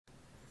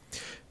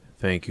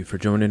Thank you for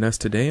joining us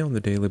today on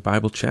the Daily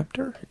Bible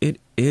Chapter. It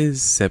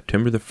is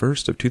September the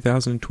 1st of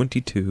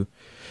 2022,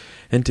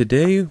 and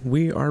today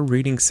we are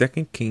reading 2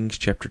 Kings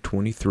chapter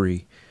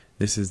 23.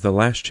 This is the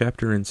last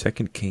chapter in 2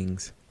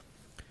 Kings.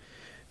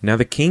 Now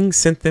the king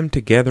sent them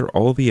to gather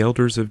all the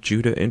elders of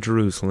Judah and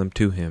Jerusalem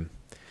to him.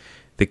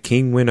 The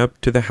king went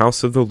up to the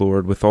house of the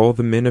Lord with all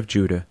the men of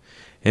Judah,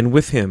 and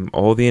with him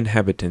all the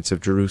inhabitants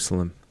of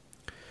Jerusalem,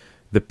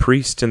 the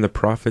priests and the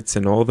prophets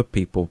and all the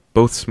people,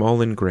 both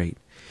small and great.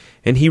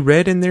 And he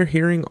read in their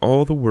hearing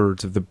all the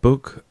words of the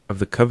book of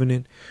the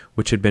covenant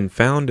which had been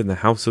found in the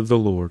house of the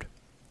Lord.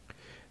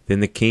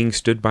 Then the king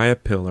stood by a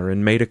pillar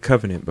and made a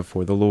covenant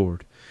before the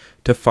Lord,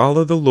 to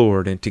follow the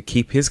Lord and to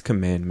keep his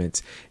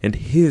commandments and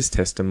his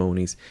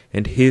testimonies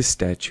and his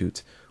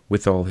statutes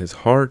with all his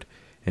heart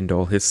and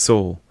all his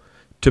soul,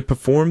 to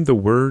perform the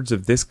words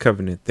of this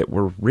covenant that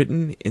were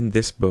written in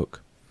this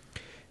book.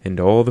 And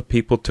all the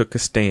people took a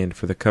stand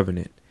for the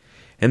covenant.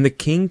 And the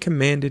king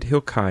commanded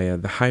Hilkiah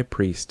the high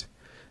priest,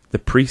 the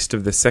priest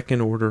of the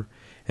second order,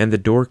 and the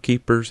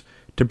doorkeepers,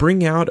 to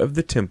bring out of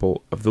the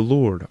temple of the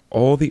Lord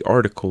all the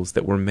articles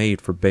that were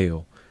made for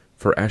Baal,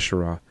 for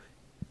Asherah,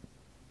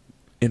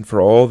 and for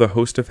all the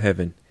host of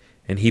heaven,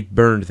 and he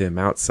burned them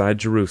outside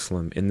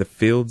Jerusalem in the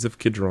fields of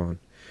Kidron,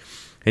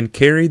 and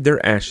carried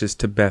their ashes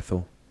to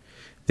Bethel.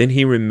 Then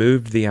he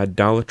removed the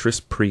idolatrous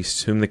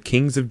priests whom the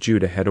kings of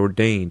Judah had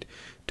ordained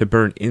to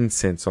burn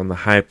incense on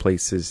the high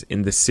places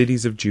in the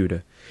cities of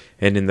Judah,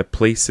 and in the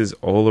places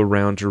all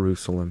around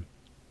Jerusalem.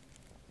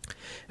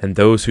 And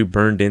those who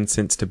burned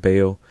incense to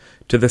Baal,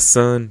 to the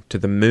sun, to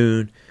the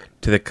moon,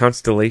 to the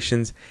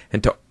constellations,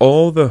 and to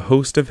all the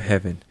host of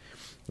heaven.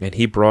 And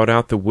he brought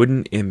out the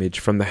wooden image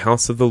from the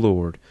house of the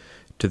Lord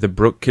to the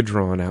brook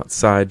Kidron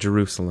outside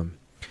Jerusalem,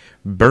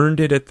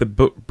 burned it at the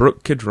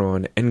brook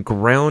Kidron, and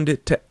ground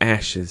it to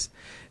ashes,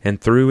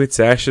 and threw its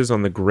ashes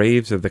on the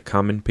graves of the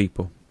common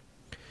people.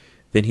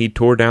 Then he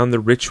tore down the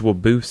ritual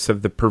booths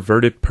of the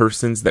perverted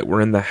persons that were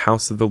in the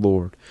house of the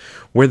Lord,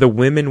 where the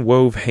women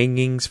wove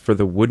hangings for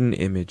the wooden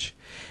image.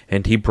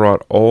 And he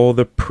brought all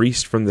the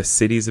priests from the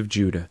cities of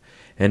Judah,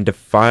 and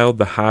defiled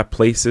the high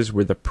places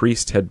where the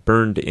priests had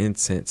burned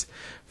incense,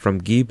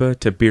 from Geba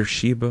to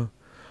Beersheba.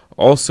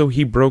 Also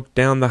he broke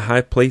down the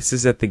high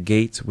places at the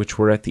gates which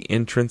were at the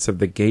entrance of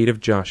the gate of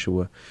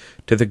Joshua,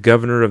 to the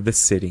governor of the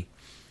city,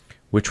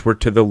 which were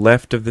to the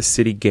left of the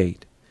city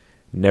gate.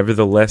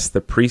 Nevertheless, the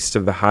priests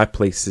of the high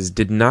places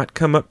did not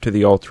come up to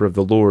the altar of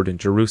the Lord in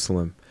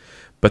Jerusalem,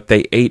 but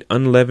they ate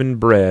unleavened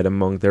bread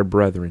among their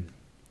brethren.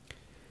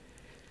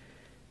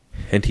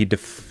 And he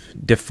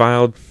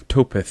defiled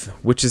Topheth,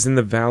 which is in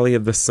the valley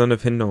of the son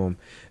of Hinnom,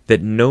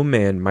 that no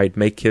man might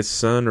make his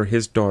son or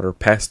his daughter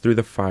pass through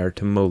the fire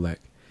to Molech.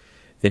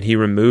 Then he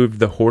removed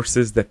the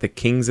horses that the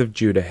kings of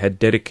Judah had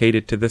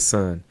dedicated to the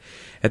sun,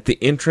 at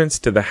the entrance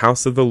to the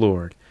house of the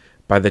Lord,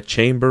 by the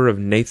chamber of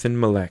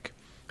Nathan-Melech,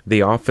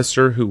 the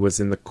officer who was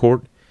in the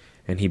court,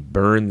 and he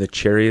burned the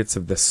chariots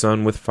of the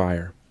sun with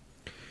fire.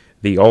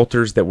 The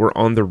altars that were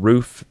on the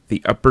roof,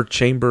 the upper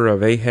chamber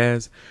of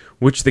Ahaz,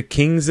 which the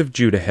kings of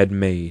Judah had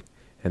made,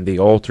 and the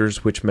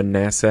altars which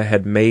Manasseh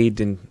had made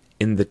in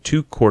the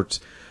two courts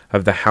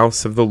of the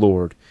house of the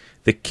Lord,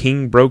 the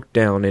king broke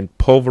down and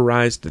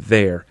pulverized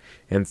there,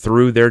 and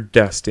threw their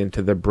dust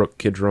into the brook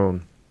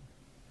Kidron.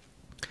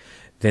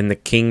 Then the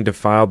king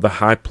defiled the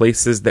high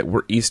places that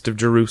were east of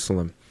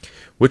Jerusalem,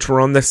 which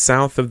were on the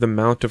south of the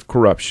Mount of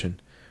Corruption,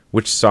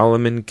 which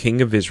Solomon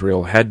king of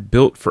Israel had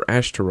built for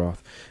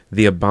Ashtaroth,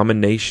 the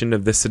abomination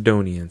of the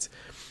Sidonians,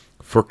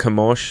 for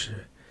Chemosh,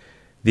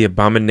 the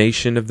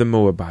abomination of the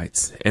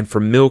Moabites, and for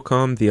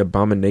Milcom, the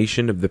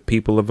abomination of the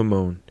people of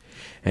Ammon.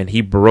 And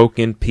he broke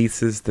in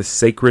pieces the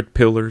sacred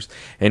pillars,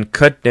 and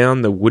cut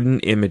down the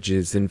wooden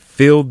images, and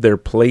filled their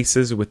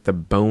places with the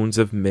bones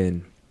of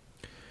men.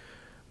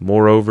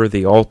 Moreover,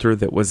 the altar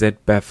that was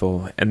at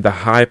Bethel, and the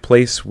high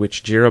place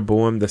which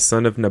Jeroboam the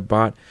son of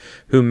Nebat,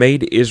 who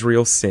made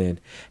Israel sin,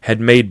 had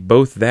made,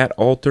 both that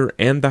altar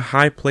and the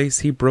high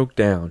place he broke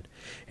down.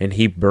 And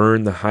he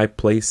burned the high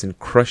place and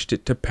crushed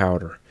it to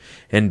powder,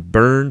 and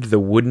burned the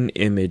wooden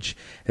image.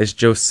 As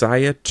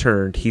Josiah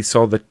turned, he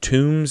saw the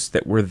tombs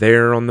that were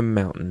there on the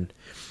mountain.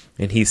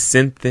 And he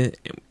sent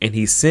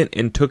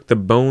and took the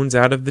bones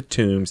out of the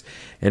tombs,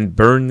 and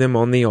burned them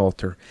on the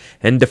altar,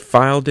 and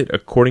defiled it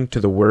according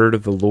to the word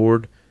of the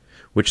Lord,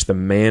 which the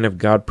man of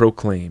God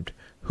proclaimed.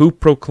 Who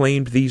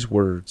proclaimed these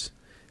words?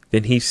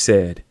 Then he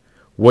said,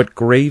 What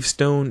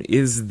gravestone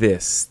is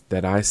this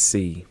that I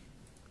see?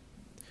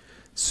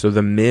 So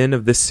the men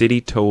of the city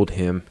told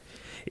him,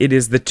 It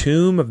is the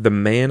tomb of the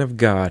man of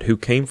God who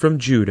came from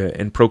Judah,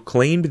 and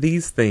proclaimed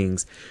these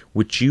things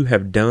which you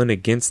have done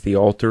against the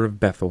altar of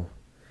Bethel.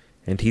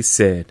 And he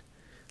said,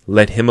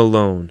 Let him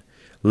alone,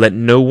 let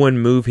no one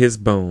move his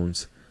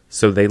bones.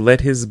 So they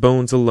let his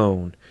bones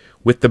alone,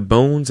 with the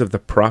bones of the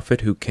prophet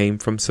who came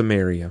from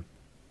Samaria.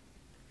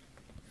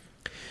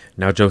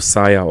 Now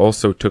Josiah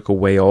also took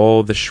away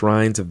all the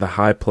shrines of the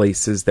high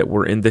places that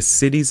were in the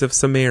cities of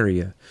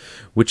Samaria,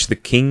 which the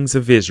kings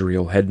of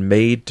Israel had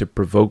made to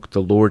provoke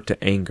the Lord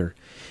to anger,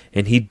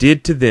 and he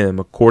did to them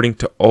according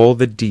to all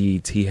the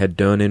deeds he had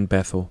done in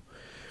Bethel.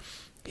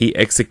 He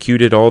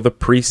executed all the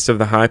priests of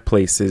the high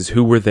places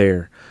who were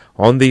there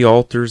on the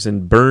altars,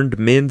 and burned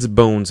men's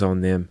bones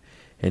on them,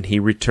 and he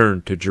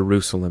returned to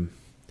Jerusalem.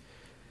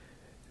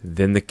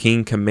 Then the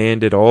king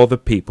commanded all the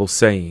people,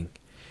 saying,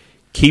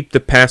 Keep the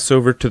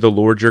Passover to the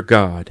Lord your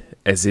God,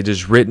 as it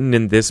is written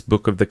in this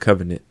book of the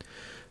covenant.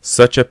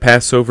 Such a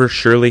Passover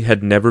surely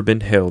had never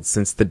been held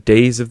since the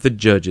days of the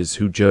judges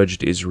who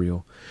judged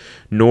Israel,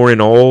 nor in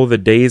all the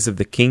days of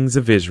the kings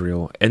of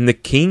Israel and the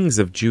kings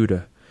of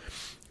Judah.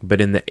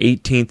 But in the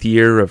 18th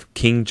year of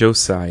King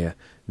Josiah,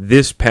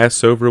 this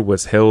Passover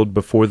was held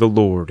before the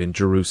Lord in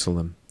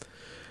Jerusalem.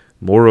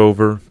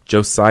 Moreover,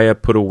 Josiah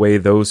put away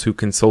those who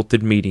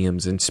consulted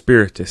mediums and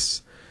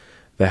spiritists,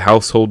 the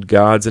household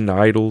gods and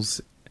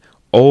idols,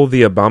 all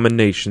the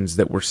abominations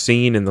that were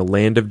seen in the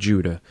land of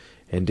Judah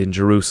and in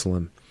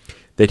Jerusalem,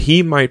 that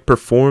he might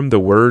perform the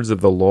words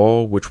of the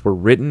law which were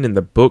written in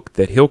the book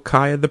that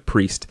Hilkiah the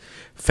priest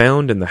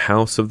found in the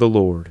house of the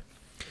Lord.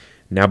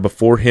 Now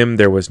before him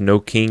there was no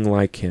king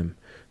like him,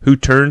 who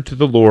turned to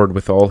the Lord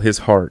with all his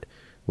heart,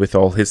 with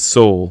all his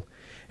soul,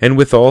 and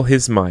with all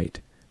his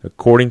might,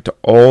 according to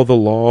all the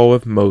law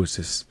of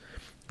Moses,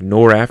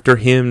 nor after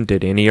him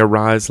did any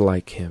arise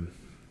like him.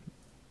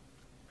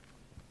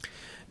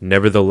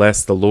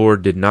 Nevertheless the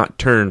Lord did not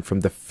turn from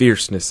the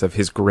fierceness of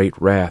his great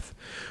wrath,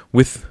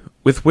 with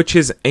which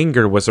his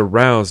anger was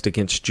aroused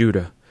against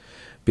Judah,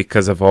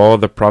 because of all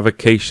the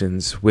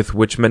provocations with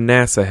which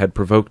Manasseh had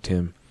provoked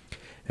him.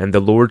 And the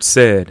Lord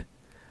said,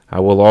 I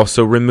will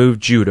also remove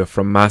Judah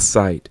from my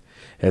sight,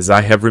 as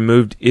I have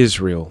removed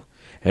Israel,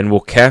 and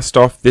will cast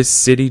off this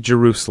city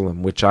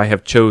Jerusalem which I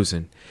have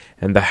chosen,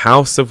 and the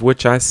house of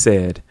which I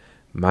said,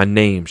 My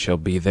name shall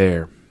be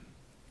there.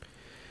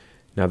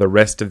 Now the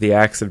rest of the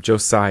acts of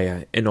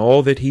Josiah, and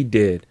all that he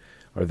did,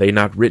 are they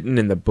not written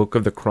in the book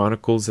of the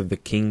Chronicles of the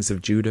kings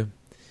of Judah?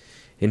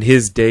 In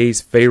his days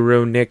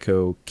Pharaoh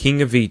Necho,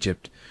 king of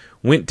Egypt,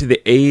 went to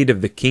the aid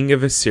of the king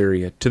of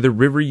Assyria to the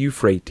river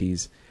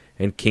Euphrates,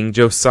 and King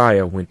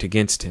Josiah went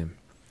against him.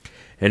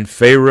 And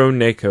Pharaoh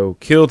Necho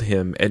killed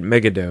him at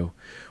Megiddo,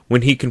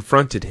 when he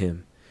confronted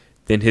him.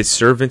 Then his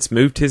servants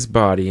moved his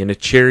body in a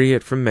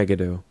chariot from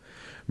Megiddo,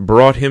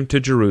 brought him to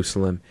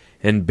Jerusalem,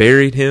 and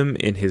buried him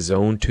in his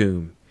own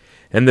tomb.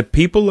 And the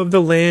people of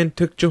the land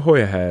took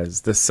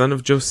Jehoahaz, the son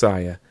of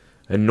Josiah,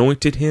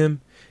 anointed him,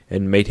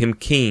 and made him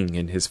king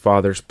in his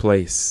father's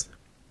place.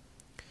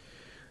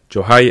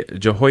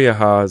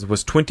 Jehoahaz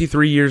was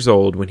 23 years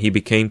old when he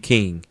became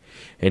king,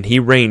 and he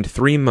reigned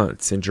 3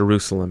 months in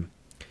Jerusalem.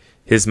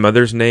 His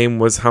mother's name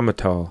was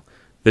Hamutal,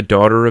 the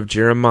daughter of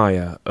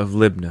Jeremiah of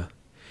Libnah.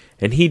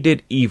 And he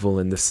did evil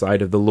in the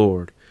sight of the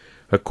Lord,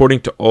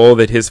 according to all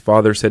that his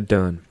fathers had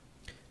done.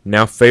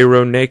 Now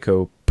Pharaoh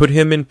Necho put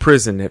him in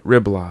prison at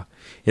Riblah,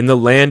 in the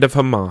land of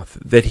Hamath,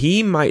 that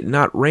he might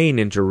not reign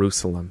in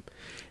Jerusalem.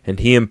 And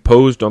he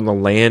imposed on the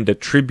land a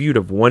tribute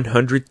of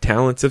 100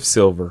 talents of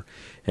silver,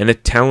 and a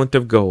talent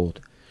of gold.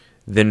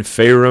 Then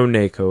Pharaoh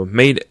Necho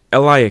made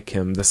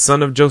Eliakim the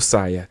son of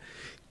Josiah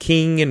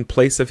king in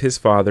place of his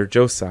father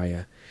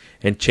Josiah,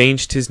 and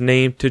changed his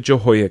name to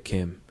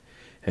Jehoiakim.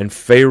 And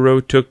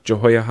Pharaoh took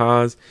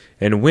Jehoahaz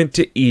and went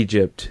to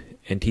Egypt,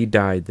 and he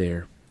died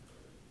there.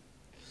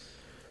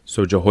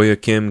 So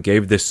Jehoiakim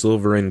gave the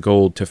silver and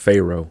gold to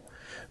Pharaoh,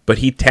 but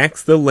he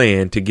taxed the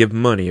land to give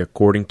money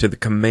according to the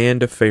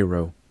command of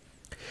Pharaoh.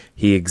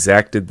 He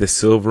exacted the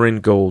silver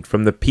and gold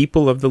from the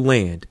people of the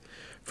land,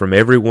 from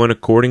every one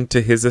according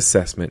to his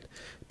assessment,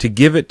 to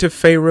give it to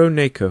Pharaoh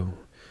Necho.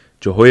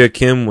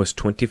 Jehoiakim was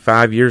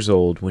 25 years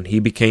old when he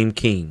became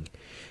king,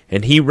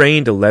 and he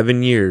reigned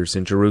 11 years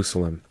in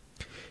Jerusalem.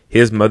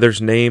 His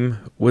mother's name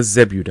was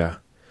Zebudah,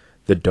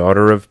 the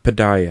daughter of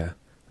Pedaiah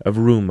of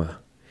Rumah,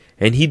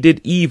 and he did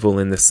evil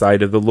in the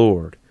sight of the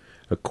Lord,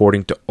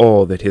 according to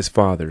all that his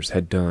fathers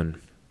had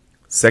done.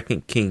 2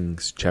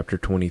 Kings chapter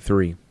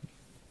 23.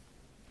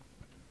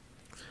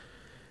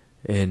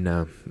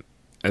 And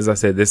as I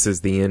said, this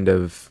is the end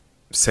of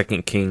 2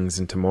 Kings,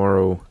 and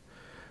tomorrow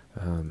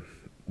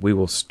we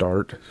will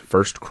start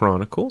 1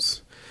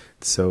 Chronicles.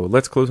 So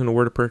let's close in a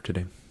word of prayer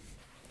today.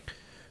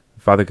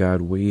 Father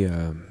God, we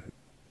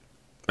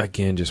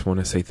again just want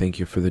to say thank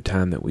you for the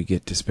time that we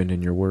get to spend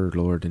in your word,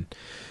 Lord, and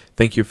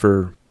thank you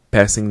for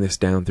passing this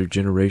down through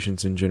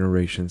generations and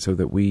generations so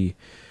that we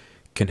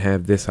can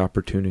have this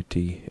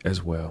opportunity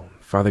as well.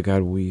 Father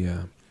God, we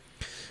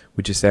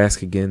just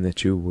ask again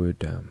that you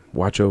would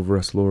watch over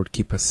us, Lord,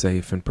 keep us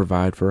safe, and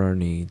provide for our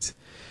needs.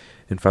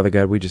 And Father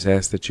God, we just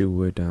ask that you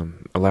would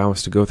allow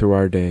us to go through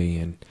our day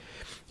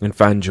and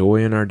find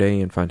joy in our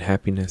day, and find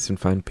happiness and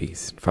find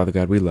peace. Father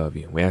God, we love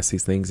you. We ask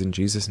these things in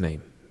Jesus'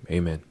 name.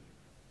 Amen.